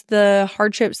address the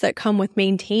hardships that come with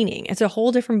maintaining. It's a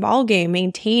whole different ballgame,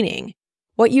 maintaining.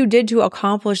 What you did to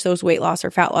accomplish those weight loss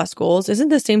or fat loss goals isn't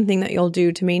the same thing that you'll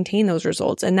do to maintain those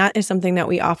results. And that is something that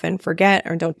we often forget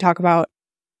or don't talk about.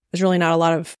 There's really not a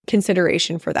lot of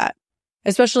consideration for that,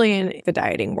 especially in the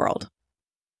dieting world.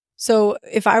 So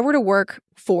if I were to work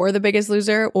for The Biggest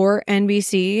Loser or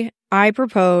NBC, I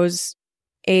propose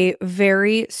a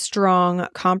very strong,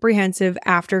 comprehensive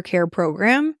aftercare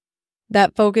program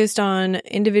that focused on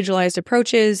individualized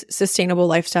approaches, sustainable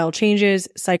lifestyle changes,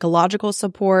 psychological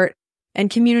support, and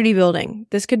community building.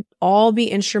 This could all be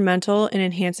instrumental in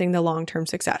enhancing the long-term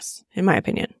success, in my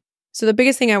opinion. So the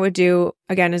biggest thing I would do,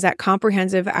 again, is that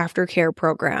comprehensive aftercare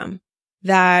program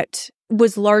that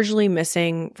was largely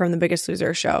missing from The Biggest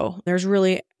Loser show. There's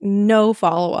really no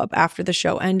follow-up after the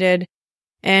show ended.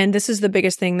 And this is the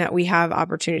biggest thing that we have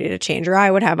opportunity to change, or I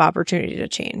would have opportunity to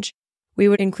change. We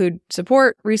would include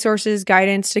support, resources,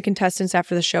 guidance to contestants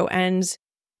after the show ends.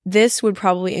 This would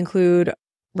probably include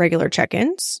regular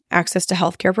check-ins, access to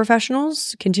healthcare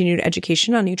professionals, continued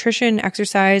education on nutrition,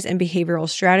 exercise, and behavioral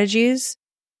strategies.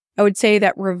 I would say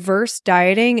that reverse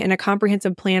dieting and a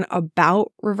comprehensive plan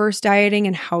about reverse dieting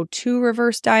and how to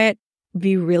reverse diet would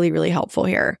be really, really helpful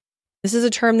here. This is a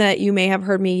term that you may have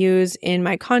heard me use in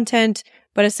my content,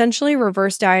 but essentially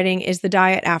reverse dieting is the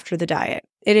diet after the diet.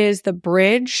 It is the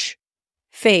bridge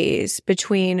phase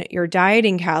between your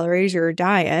dieting calories, your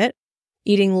diet,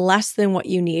 eating less than what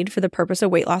you need for the purpose of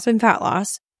weight loss and fat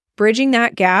loss, bridging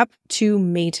that gap to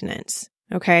maintenance,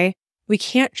 okay? We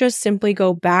can't just simply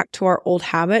go back to our old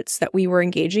habits that we were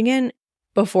engaging in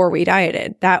before we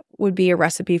dieted. That would be a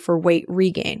recipe for weight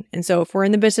regain. And so if we're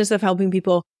in the business of helping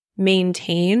people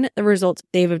maintain the results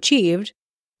they've achieved,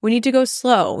 we need to go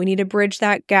slow. We need to bridge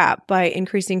that gap by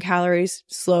increasing calories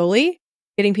slowly,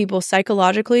 getting people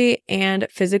psychologically and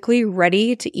physically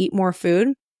ready to eat more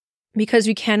food, because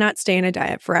we cannot stay in a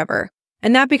diet forever.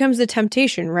 And that becomes the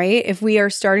temptation, right? If we are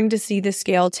starting to see the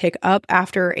scale tick up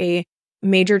after a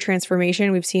major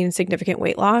transformation, we've seen significant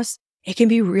weight loss, it can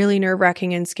be really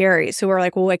nerve-wracking and scary. So we're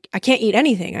like, well, I can't eat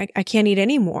anything. I can't eat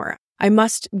anymore. I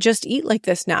must just eat like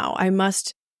this now. I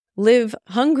must live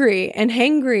hungry and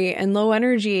hangry and low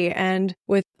energy and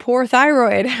with poor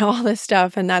thyroid and all this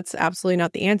stuff. And that's absolutely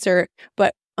not the answer.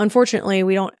 But unfortunately,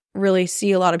 we don't really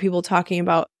see a lot of people talking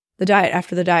about the diet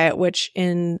after the diet, which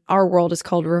in our world is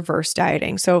called reverse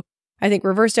dieting. So I think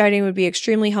reverse dieting would be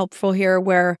extremely helpful here,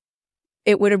 where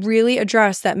it would really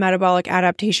address that metabolic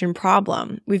adaptation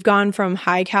problem. We've gone from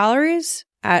high calories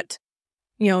at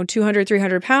 200,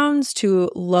 300 pounds to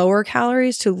lower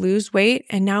calories to lose weight.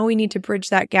 And now we need to bridge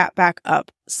that gap back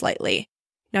up slightly.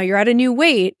 Now you're at a new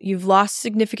weight, you've lost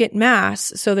significant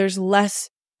mass, so there's less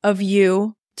of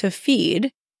you to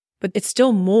feed, but it's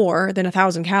still more than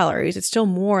 1,000 calories. It's still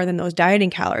more than those dieting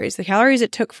calories. The calories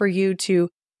it took for you to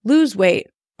lose weight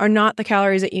are not the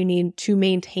calories that you need to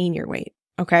maintain your weight,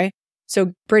 okay?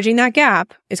 So bridging that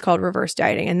gap is called reverse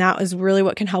dieting. And that is really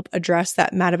what can help address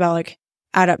that metabolic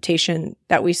adaptation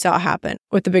that we saw happen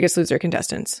with The Biggest Loser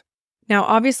contestants. Now,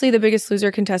 obviously, The Biggest Loser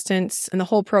contestants and the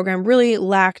whole program really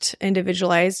lacked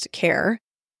individualized care.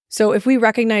 So if we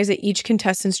recognize that each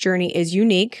contestant's journey is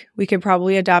unique, we could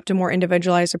probably adopt a more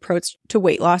individualized approach to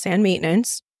weight loss and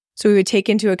maintenance. So we would take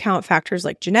into account factors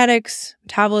like genetics,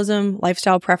 metabolism,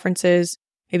 lifestyle preferences,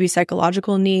 maybe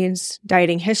psychological needs,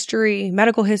 dieting history,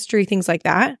 medical history, things like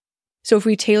that. So if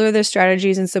we tailor the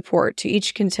strategies and support to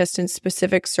each contestant's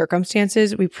specific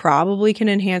circumstances, we probably can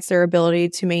enhance their ability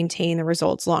to maintain the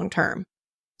results long term.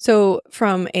 So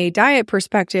from a diet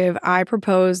perspective, I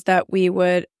propose that we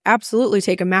would absolutely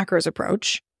take a macros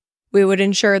approach. We would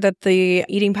ensure that the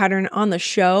eating pattern on the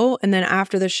show and then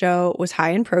after the show was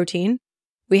high in protein.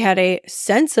 We had a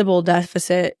sensible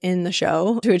deficit in the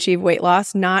show to achieve weight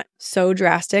loss, not so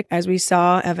drastic as we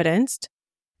saw evidenced.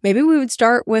 Maybe we would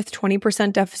start with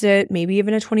 20% deficit, maybe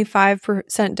even a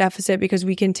 25% deficit, because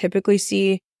we can typically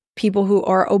see people who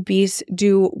are obese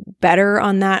do better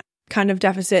on that kind of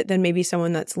deficit than maybe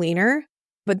someone that's leaner.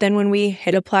 But then when we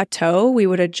hit a plateau, we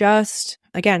would adjust.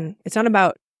 Again, it's not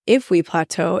about if we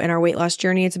plateau in our weight loss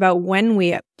journey, it's about when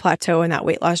we plateau in that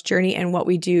weight loss journey and what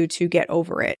we do to get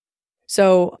over it.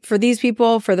 So for these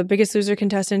people, for The Biggest Loser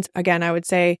contestants, again, I would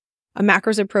say A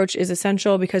macros approach is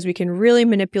essential because we can really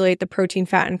manipulate the protein,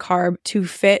 fat, and carb to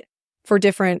fit for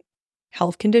different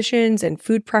health conditions and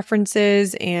food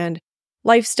preferences and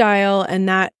lifestyle. And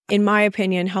that, in my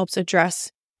opinion, helps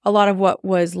address a lot of what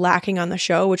was lacking on the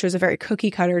show, which was a very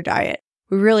cookie cutter diet.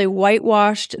 We really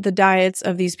whitewashed the diets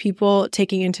of these people,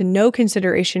 taking into no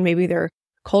consideration maybe their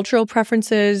cultural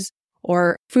preferences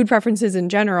or food preferences in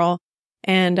general.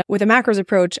 And with a macros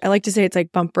approach, I like to say it's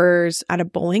like bumpers at a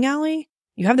bowling alley.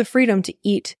 You have the freedom to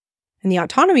eat and the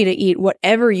autonomy to eat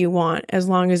whatever you want as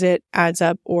long as it adds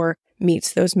up or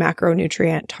meets those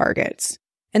macronutrient targets.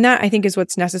 And that, I think, is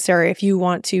what's necessary if you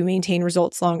want to maintain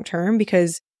results long term,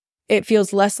 because it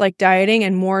feels less like dieting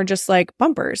and more just like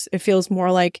bumpers. It feels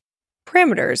more like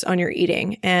parameters on your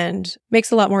eating and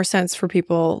makes a lot more sense for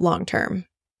people long term.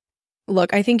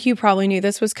 Look, I think you probably knew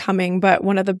this was coming, but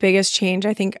one of the biggest change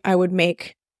I think I would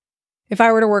make if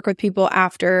I were to work with people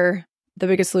after The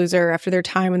Biggest Loser, after their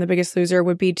time in The Biggest Loser,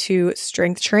 would be to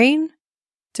strength train,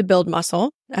 to build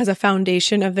muscle as a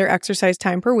foundation of their exercise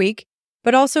time per week,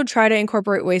 but also try to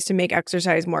incorporate ways to make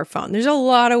exercise more fun. There's a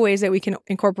lot of ways that we can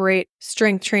incorporate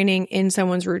strength training in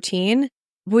someone's routine.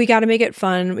 But we got to make it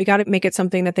fun. We got to make it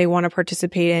something that they want to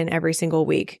participate in every single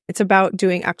week. It's about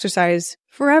doing exercise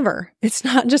forever. It's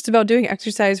not just about doing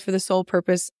exercise for the sole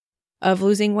purpose of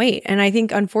losing weight. And I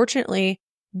think, unfortunately,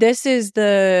 this is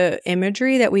the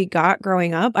imagery that we got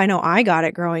growing up. I know I got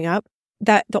it growing up,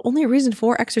 that the only reason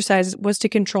for exercise was to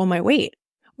control my weight,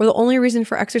 or the only reason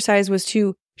for exercise was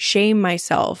to shame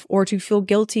myself or to feel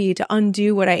guilty to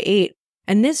undo what I ate.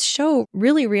 And this show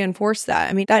really reinforced that.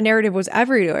 I mean, that narrative was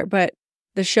everywhere, but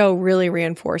the show really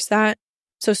reinforced that.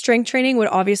 So strength training would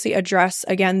obviously address,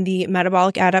 again, the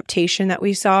metabolic adaptation that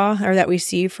we saw or that we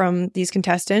see from these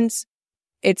contestants.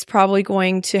 It's probably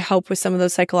going to help with some of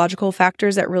those psychological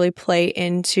factors that really play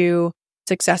into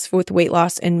success with weight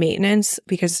loss and maintenance,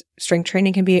 because strength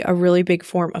training can be a really big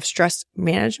form of stress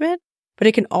management, but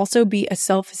it can also be a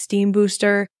self-esteem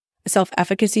booster, a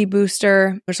self-efficacy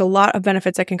booster. There's a lot of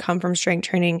benefits that can come from strength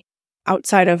training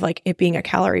outside of like it being a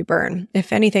calorie burn.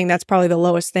 If anything, that's probably the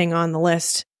lowest thing on the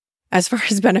list as far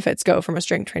as benefits go from a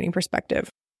strength training perspective.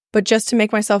 But just to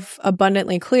make myself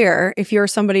abundantly clear, if you're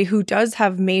somebody who does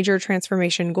have major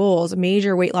transformation goals,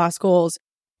 major weight loss goals,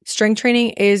 strength training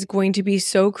is going to be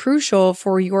so crucial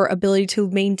for your ability to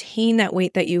maintain that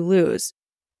weight that you lose.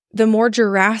 The more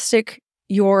drastic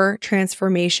your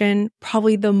transformation,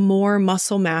 probably the more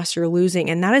muscle mass you're losing.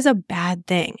 And that is a bad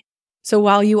thing. So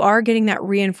while you are getting that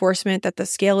reinforcement that the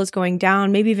scale is going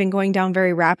down, maybe even going down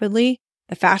very rapidly,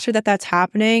 the faster that that's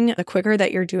happening, the quicker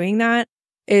that you're doing that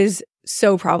is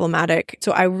so problematic.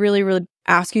 So I really, really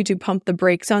ask you to pump the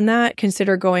brakes on that.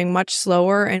 Consider going much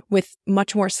slower and with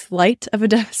much more slight of a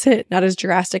deficit, not as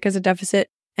drastic as a deficit,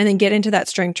 and then get into that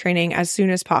strength training as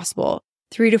soon as possible.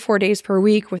 3 to 4 days per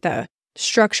week with a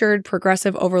structured,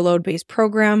 progressive overload-based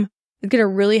program is going to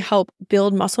really help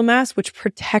build muscle mass, which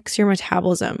protects your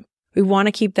metabolism. We want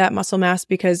to keep that muscle mass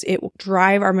because it will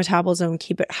drive our metabolism,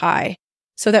 keep it high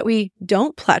so that we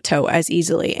don't plateau as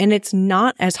easily. And it's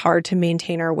not as hard to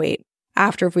maintain our weight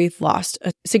after we've lost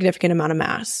a significant amount of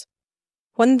mass.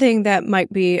 One thing that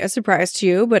might be a surprise to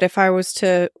you, but if I was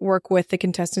to work with the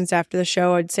contestants after the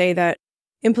show, I'd say that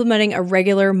implementing a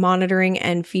regular monitoring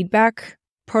and feedback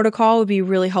protocol would be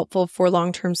really helpful for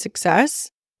long-term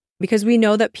success, because we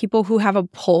know that people who have a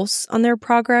pulse on their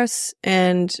progress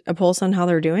and a pulse on how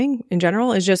they're doing in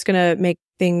general is just going to make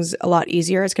things a lot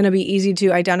easier. It's going to be easy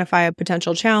to identify a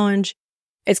potential challenge.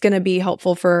 It's going to be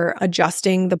helpful for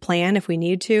adjusting the plan if we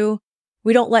need to.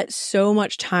 We don't let so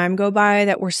much time go by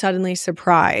that we're suddenly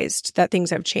surprised that things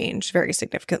have changed very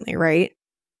significantly, right?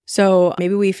 So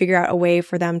maybe we figure out a way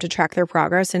for them to track their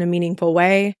progress in a meaningful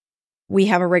way. We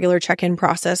have a regular check-in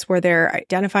process where they're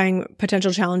identifying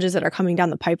potential challenges that are coming down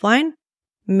the pipeline.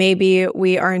 Maybe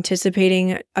we are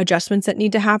anticipating adjustments that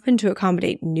need to happen to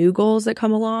accommodate new goals that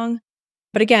come along.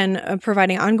 But again,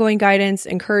 providing ongoing guidance,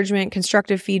 encouragement,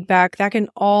 constructive feedback, that can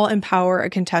all empower a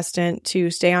contestant to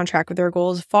stay on track with their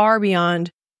goals far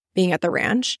beyond being at the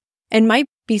ranch, and might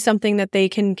be something that they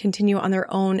can continue on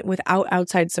their own without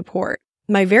outside support.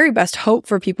 My very best hope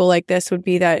for people like this would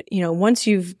be that, once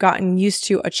you've gotten used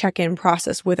to a check-in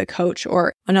process with a coach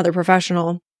or another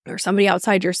professional or somebody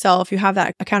outside yourself, you have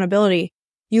that accountability,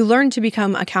 you learn to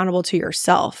become accountable to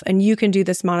yourself, and you can do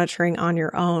this monitoring on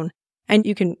your own. And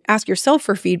you can ask yourself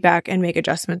for feedback and make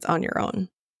adjustments on your own.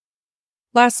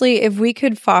 Lastly, if we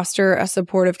could foster a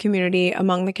supportive community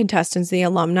among the contestants, the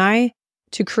alumni,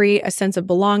 to create a sense of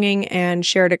belonging and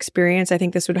shared experience, I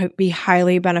think this would be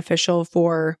highly beneficial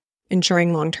for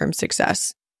ensuring long-term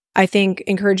success. I think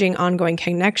encouraging ongoing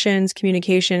connections,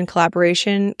 communication,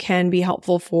 collaboration can be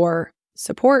helpful for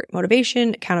support,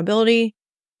 motivation, accountability,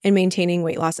 and maintaining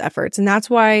weight loss efforts. And that's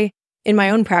why in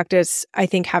my own practice, I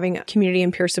think having community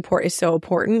and peer support is so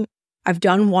important. I've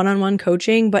done one-on-one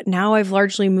coaching, but now I've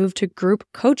largely moved to group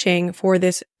coaching for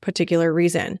this particular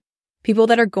reason. People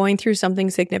that are going through something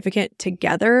significant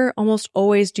together almost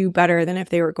always do better than if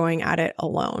they were going at it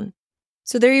alone.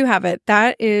 So there you have it.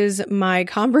 That is my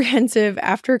comprehensive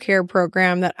aftercare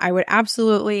program that I would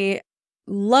absolutely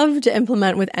love to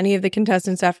implement with any of the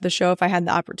contestants after the show if I had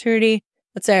the opportunity.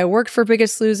 Let's say I worked for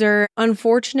Biggest Loser.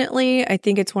 Unfortunately, I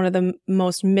think it's one of the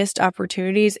most missed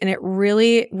opportunities, and it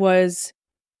really was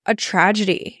a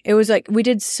tragedy. It was like we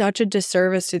did such a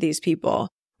disservice to these people.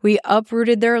 We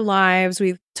uprooted their lives.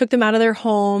 We took them out of their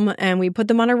home and we put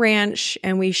them on a ranch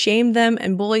and we shamed them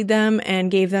and bullied them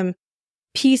and gave them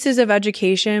pieces of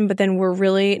education, but then we're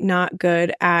really not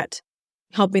good at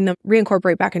helping them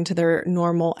reincorporate back into their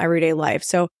normal everyday life.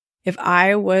 So if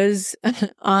I was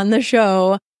on the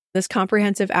show, this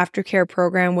comprehensive aftercare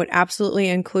program would absolutely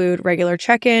include regular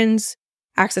check-ins,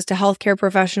 access to healthcare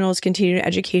professionals, continued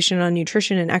education on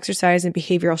nutrition and exercise and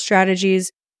behavioral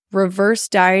strategies, reverse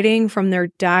dieting from their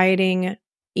dieting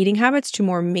eating habits to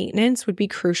more maintenance would be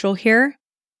crucial here.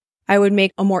 I would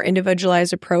make a more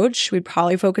individualized approach. We'd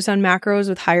probably focus on macros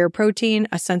with higher protein,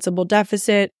 a sensible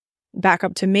deficit, back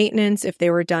up to maintenance if they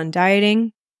were done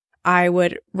dieting. I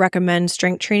would recommend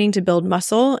strength training to build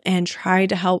muscle and try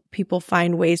to help people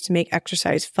find ways to make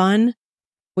exercise fun.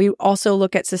 We also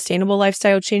look at sustainable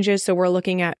lifestyle changes. So we're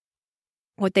looking at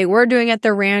what they were doing at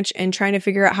their ranch and trying to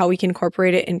figure out how we can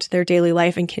incorporate it into their daily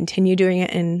life and continue doing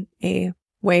it in a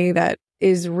way that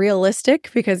is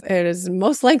realistic, because it is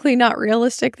most likely not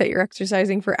realistic that you're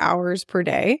exercising for hours per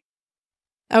day.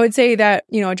 I would say that,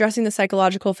 addressing the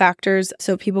psychological factors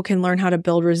so people can learn how to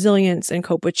build resilience and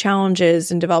cope with challenges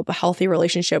and develop a healthy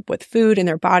relationship with food and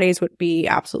their bodies would be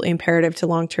absolutely imperative to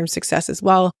long-term success as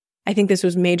well. I think this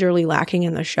was majorly lacking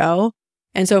in the show.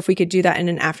 And so if we could do that in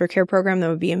an aftercare program, that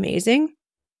would be amazing.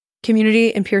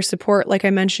 Community and peer support, like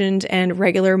I mentioned, and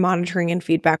regular monitoring and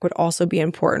feedback would also be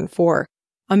important for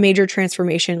a major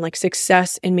transformation, like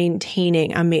success in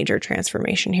maintaining a major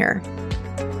transformation here.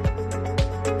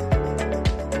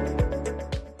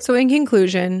 So in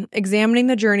conclusion, examining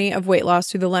the journey of weight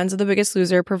loss through the lens of The Biggest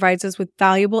Loser provides us with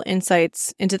valuable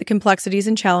insights into the complexities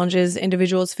and challenges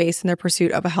individuals face in their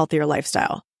pursuit of a healthier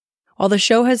lifestyle. While the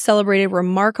show has celebrated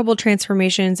remarkable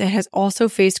transformations, it has also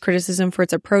faced criticism for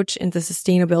its approach and the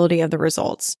sustainability of the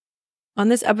results. On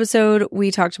this episode,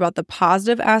 we talked about the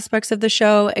positive aspects of the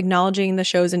show, acknowledging the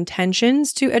show's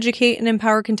intentions to educate and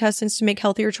empower contestants to make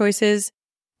healthier choices.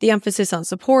 The emphasis on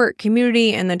support,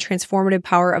 community, and the transformative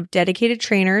power of dedicated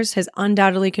trainers has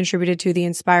undoubtedly contributed to the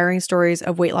inspiring stories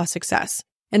of weight loss success,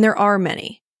 and there are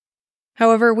many.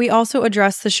 However, we also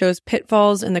address the show's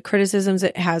pitfalls and the criticisms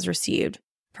it has received,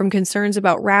 from concerns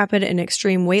about rapid and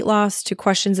extreme weight loss to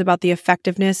questions about the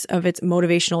effectiveness of its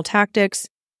motivational tactics.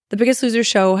 The Biggest Loser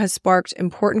show has sparked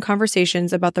important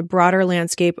conversations about the broader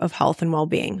landscape of health and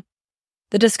well-being.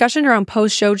 The discussion around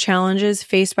post-show challenges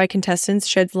faced by contestants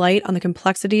sheds light on the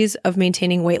complexities of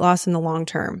maintaining weight loss in the long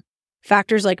term.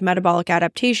 Factors like metabolic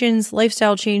adaptations,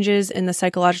 lifestyle changes, and the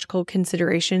psychological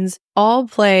considerations all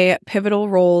play pivotal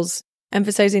roles,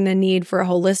 emphasizing the need for a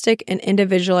holistic and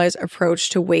individualized approach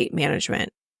to weight management.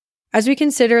 As we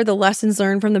consider the lessons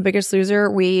learned from The Biggest Loser,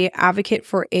 we advocate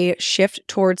for a shift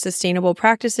towards sustainable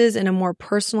practices and a more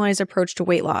personalized approach to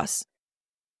weight loss.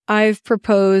 I've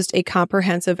proposed a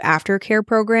comprehensive aftercare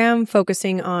program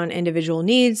focusing on individual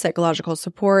needs, psychological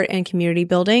support, and community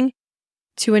building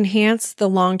to enhance the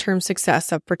long-term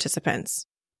success of participants.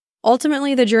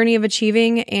 Ultimately, the journey of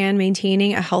achieving and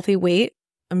maintaining a healthy weight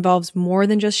involves more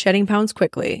than just shedding pounds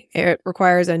quickly. It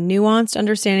requires a nuanced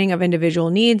understanding of individual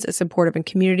needs, a supportive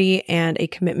community, and a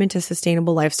commitment to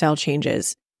sustainable lifestyle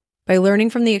changes. By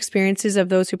learning from the experiences of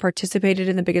those who participated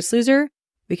in The Biggest Loser,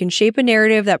 we can shape a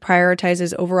narrative that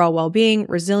prioritizes overall well-being,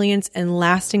 resilience, and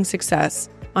lasting success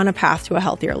on a path to a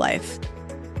healthier life.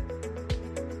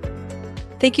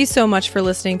 Thank you so much for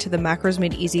listening to the Macros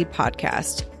Made Easy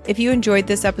podcast. If you enjoyed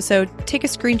this episode, take a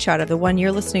screenshot of the one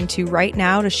you're listening to right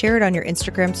now to share it on your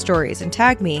Instagram stories and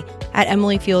tag me at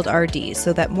EmilyFieldRD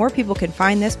so that more people can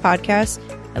find this podcast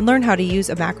and learn how to use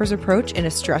a macros approach in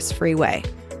a stress-free way.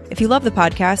 If you love the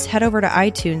podcast, head over to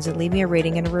iTunes and leave me a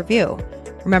rating and a review.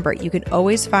 Remember, you can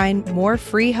always find more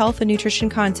free health and nutrition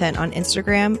content on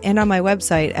Instagram and on my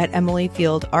website at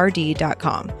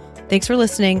EmilyFieldRD.com. Thanks for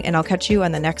listening, and I'll catch you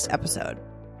on the next episode.